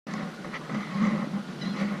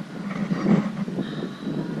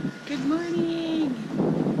Good morning.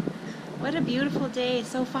 What a beautiful day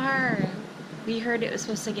so far. We heard it was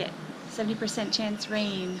supposed to get 70% chance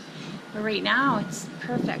rain, but right now it's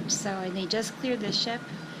perfect. So, and they just cleared the ship.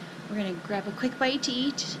 We're gonna grab a quick bite to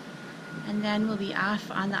eat, and then we'll be off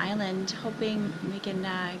on the island, hoping we can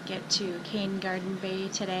get to Cane Garden Bay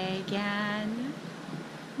today again.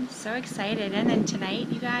 I'm so excited. And then tonight,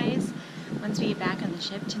 you guys, once we get back on the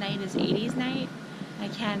ship, tonight is 80s night. I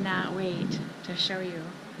cannot wait to show you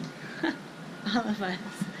all of us.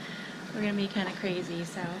 We're gonna be kind of crazy,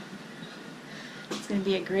 so it's gonna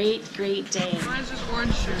be a great day. Mine's just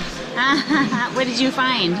orange juice. What did you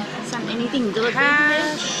find? Anything delicious?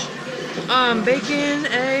 Hash, bacon,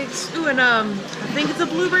 eggs. Ooh, and I think it's a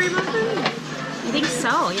blueberry muffin. I think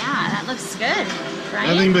so. Yeah, that looks good.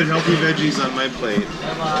 Right? Nothing but healthy veggies on my plate.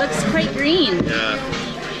 Looks quite green. Yeah.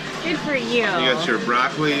 Good for you. You got your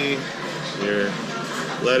broccoli, your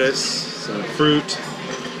lettuce, some fruit.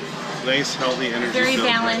 Nice, healthy energy. Very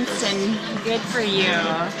balanced and good for you.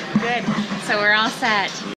 Yeah. Good. So we're all set.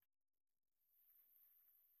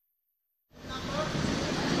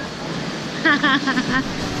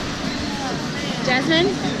 Jasmine,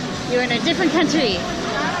 you're in a different country.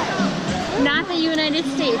 Not the United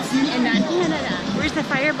States and not Canada. Where's the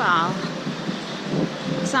fireball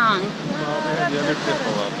song? Well, they have the other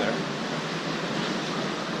pitbull out there.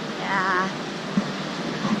 Yeah.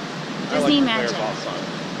 I Disney like the magic. fireball song.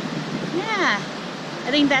 Yeah.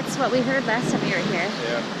 I think that's what we heard last time we were here.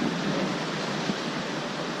 Yeah.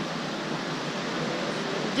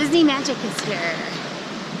 Disney magic is here.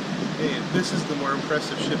 Hey, this is the more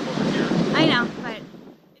impressive ship over here. I know, but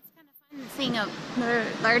it's kind of fun seeing a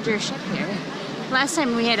larger ship here. Last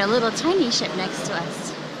time we had a little tiny ship next to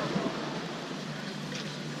us.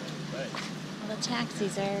 All the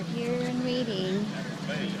taxis are here and waiting.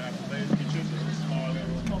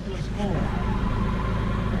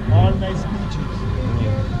 All nice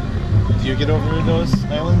beaches. Do you get over those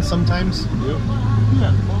islands sometimes? Yep.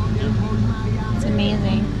 It's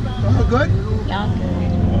amazing. Oh, good? Yeah, good.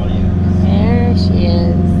 There she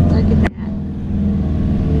is. Look at that.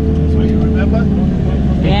 So you remember?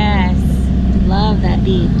 Yes. Love that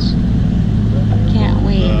beach. Can't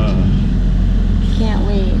wait. Can't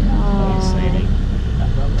wait. Oh. Exciting.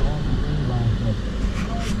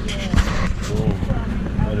 Oh,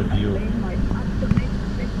 what a view.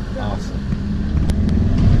 Awesome.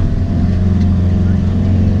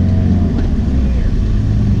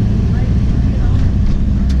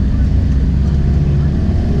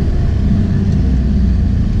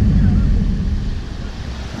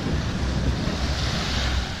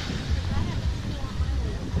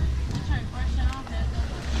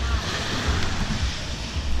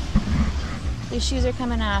 These shoes are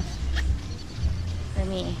coming off for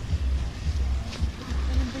me.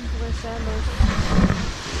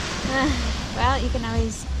 Well, you can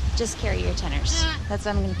always just carry your tenors. That's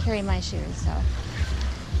why I'm going to carry my shoes. So,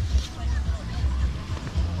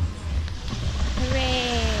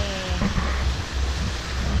 hooray!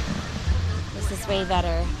 This is way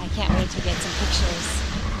better. I can't wait to get some pictures.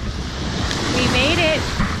 We made it.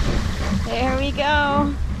 There we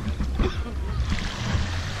go.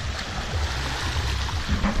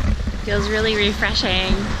 Feels really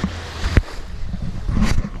refreshing.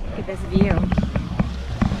 Look at this view.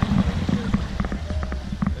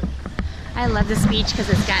 I love this beach because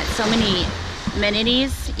it's got so many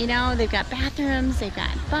amenities. You know, they've got bathrooms, they've got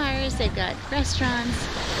bars, they've got restaurants,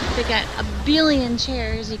 they've got a billion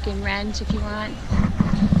chairs you can rent if you want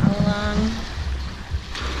all along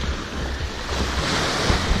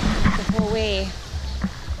the whole way.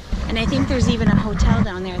 And I think there's even a hotel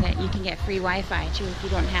down there that you can get free Wi-Fi too if you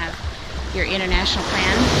don't have your international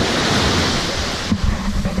plan.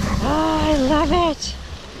 Oh, I love it.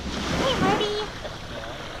 Hey, buddy.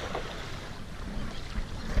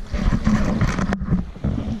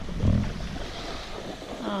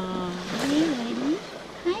 Oh, hey, buddy.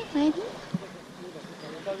 Hi, buddy.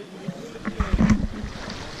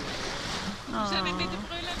 Oh.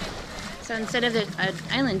 So instead of an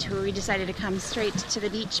island tour, we decided to come straight to the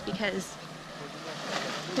beach because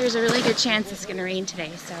there's a really good chance it's going to rain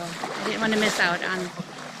today, so I didn't want to miss out on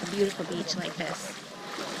a beautiful beach like this.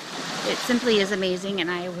 It simply is amazing, and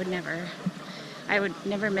I would never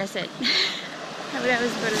miss it. I would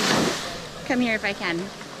always go to come here if I can.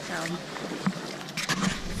 So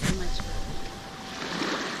much fun.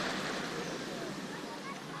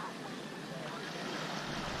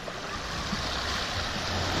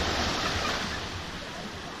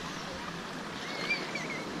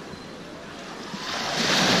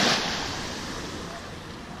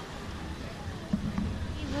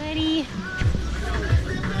 Hey, buddy.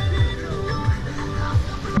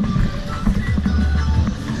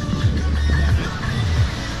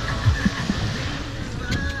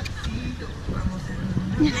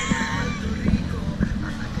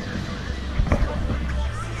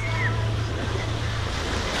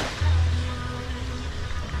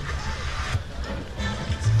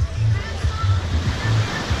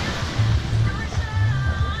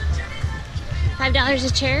 $10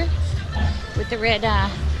 a chair with the red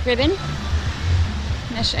ribbon.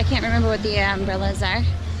 I can't remember what the umbrellas are,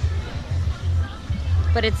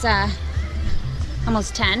 but it's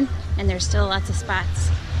almost 10, and there's still lots of spots.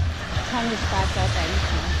 Tons of spots out there.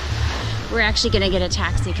 We're actually gonna get a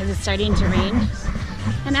taxi because it's starting to rain,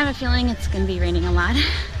 and I have a feeling it's gonna be raining a lot.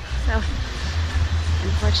 So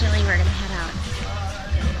unfortunately, we're gonna head out.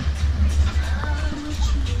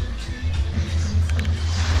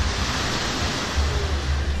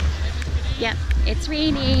 Yep, it's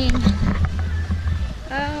raining.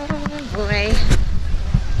 Oh boy.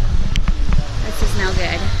 This is no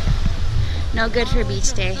good. No good for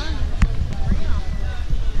beach day.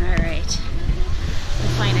 Alright.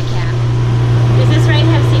 We'll find a cab. Does this ride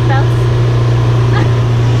have seatbelts?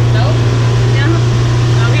 Nope. No?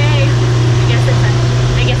 Okay.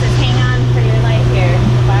 I guess it's hang on for your life here.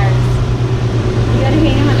 The bars. You gotta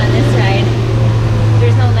hang on this ride.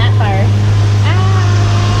 There's no that bar.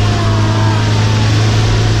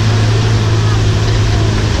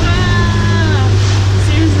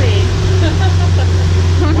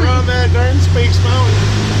 We're on that darn Space Mountain.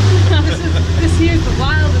 This here's the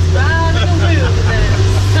wildest ride in the wilderness.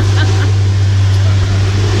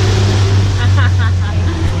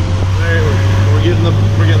 Alright, we're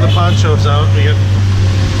getting the ponchos out. We got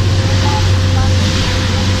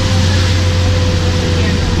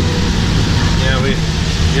we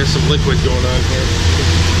got some liquid going on here.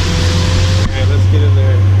 Alright, let's get in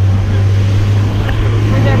there.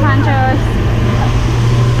 Here's our ponchos.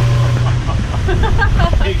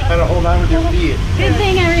 You gotta hold on with your feet. Good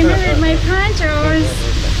thing I remembered my ponchos.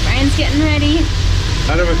 Brian's getting ready.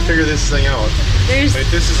 How do I figure this thing out? Wait,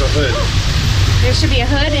 this is a hood. There should be a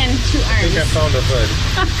hood and 2 I arms. think I found a hood.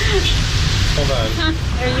 Hold on.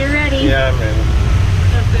 Are you ready? Yeah, I'm ready.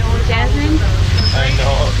 Jasmine? I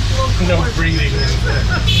know. No breathing.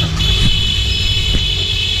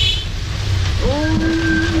 Oh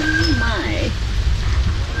my.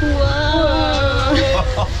 Whoa.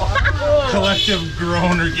 Collective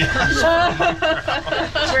groan or gasp.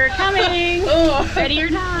 We're coming. Ready or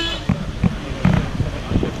not.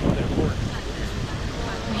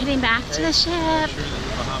 We're heading back to the ship.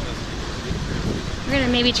 We're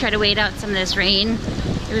gonna maybe try to wait out some of this rain.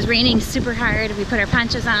 It was raining super hard. We put our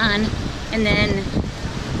ponchos on, and then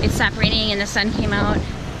it stopped raining and the sun came out.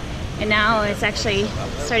 And now it's actually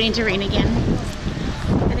starting to rain again.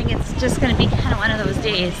 I think it's just gonna be kind of one of those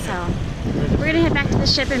days, so. We're gonna head back to the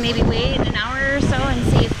ship and maybe wait an hour or so and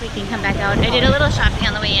see if we can come back out. I did a little shopping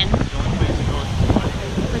on the way in.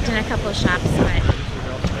 Looked in a couple of shops, but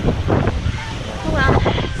oh well.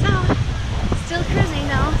 So, still cruising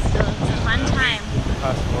though. Still a fun time.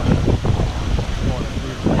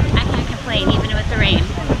 I can't complain even with the rain.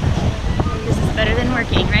 This is better than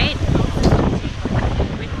working, right?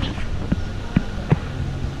 With me.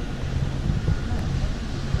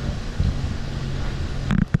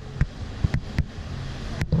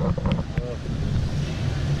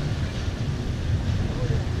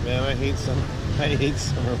 Man, I hate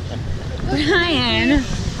summer weather.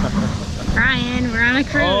 Brian, we're on a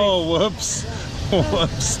cruise. Oh, whoops.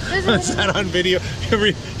 Whoops. Is that on video?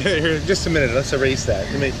 Here, just a minute. Let's erase that.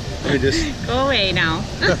 Let me just. Go away now.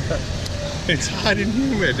 It's hot and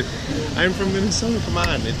humid. I'm from Minnesota. Come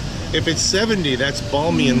on. If it's 70, that's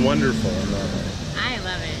balmy and wonderful. I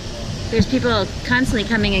love it. There's people constantly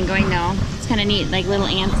coming and going though. It's kind of neat, like little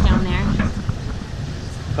ants down there.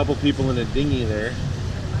 A couple people in a dinghy there.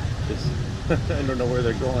 I don't know where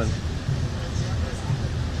they're going.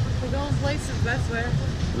 We're going places, that's where.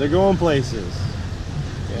 They're going places.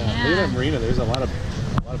 Yeah. Yeah. Look at that marina. There's a lot of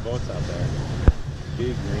boats out there.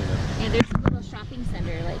 Big marina. Yeah, there's a little shopping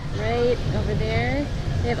center, like right over there.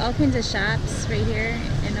 They have all kinds of shops right here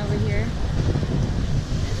and over here.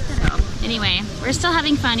 So, anyway, we're still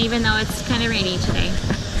having fun even though it's kind of rainy today.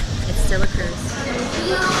 It's still a cruise.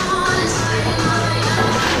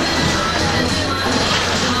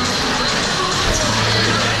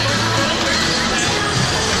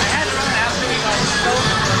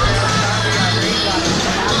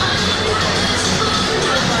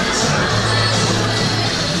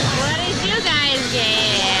 What did you guys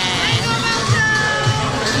get?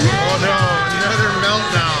 Oh no, another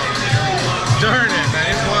meltdown. Darn it, I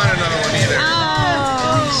didn't want another one either.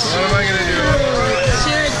 Oh, What am I gonna do?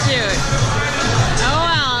 shoot. Oh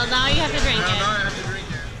well, now you have to drink Now it. I have to drink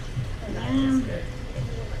it.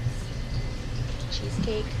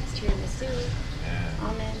 Cheesecake, tiramisu,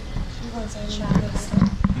 almond,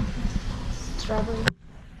 strawberry.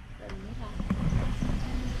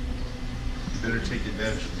 Better take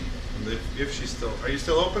advantage of me. If she's still, are you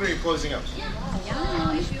still open or are you closing up? Yeah.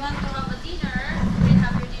 So if you want to have a dinner, you can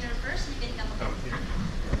have your dinner first. first, you can come Come here.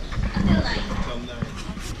 until 9. Till 9.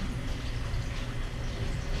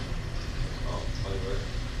 Oh, Hollywood.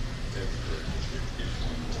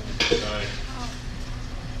 Nine.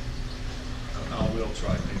 I will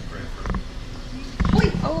try. Pray for.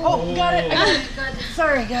 Oh, got it.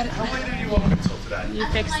 Sorry, got it. How late are you open until today? You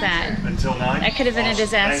fixed that. Until 9? That could have been a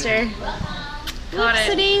disaster. Got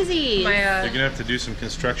it. Whoopsie-daisy. My, You're gonna have to do some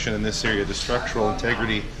construction in this area. The structural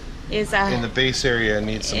integrity Is in the base area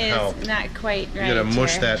needs some help. not quite right. You gotta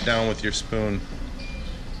mush here. that down with your spoon.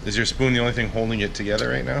 Is your spoon the only thing holding it together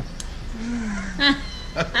right now?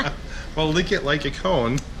 Well, lick it like a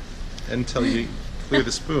cone until you clear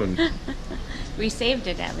the spoon. We saved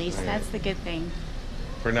it at least. Right. That's the good thing.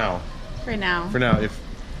 For now. For now. For now, if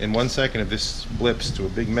in 1 second if this blips to a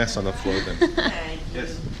big mess on the floor, then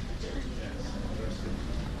yes.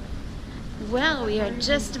 Well, we are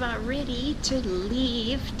just about ready to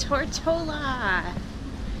leave Tortola.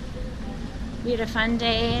 We had a fun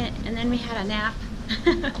day, and then we had a nap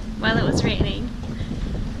while it was raining.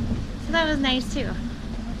 So that was nice too.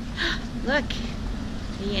 Look,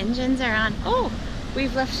 the engines are on. Oh,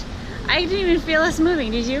 we've left. I didn't even feel us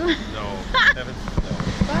moving, did you? No. Haven't, no.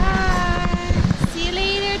 Bye. See you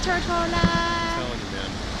later, Tortola. I'm telling you,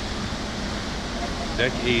 man.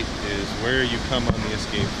 Deck 8 is where you come on the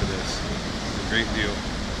escape for this. It's a great view.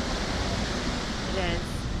 It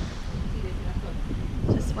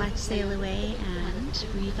is. Just watch sail away, and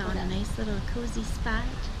we found a nice little cozy spot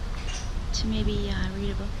to maybe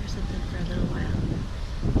read a book or something for a little while.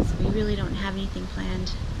 So we really don't have anything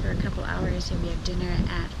planned for a couple hours here. We have dinner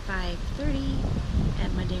at 5:30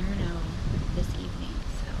 at Moderno this evening.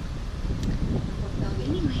 So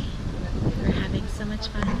anyway, we're having so much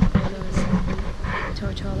fun. There goes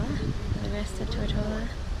Tortola, the rest of Tortola.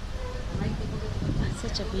 It's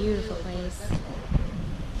such a beautiful place.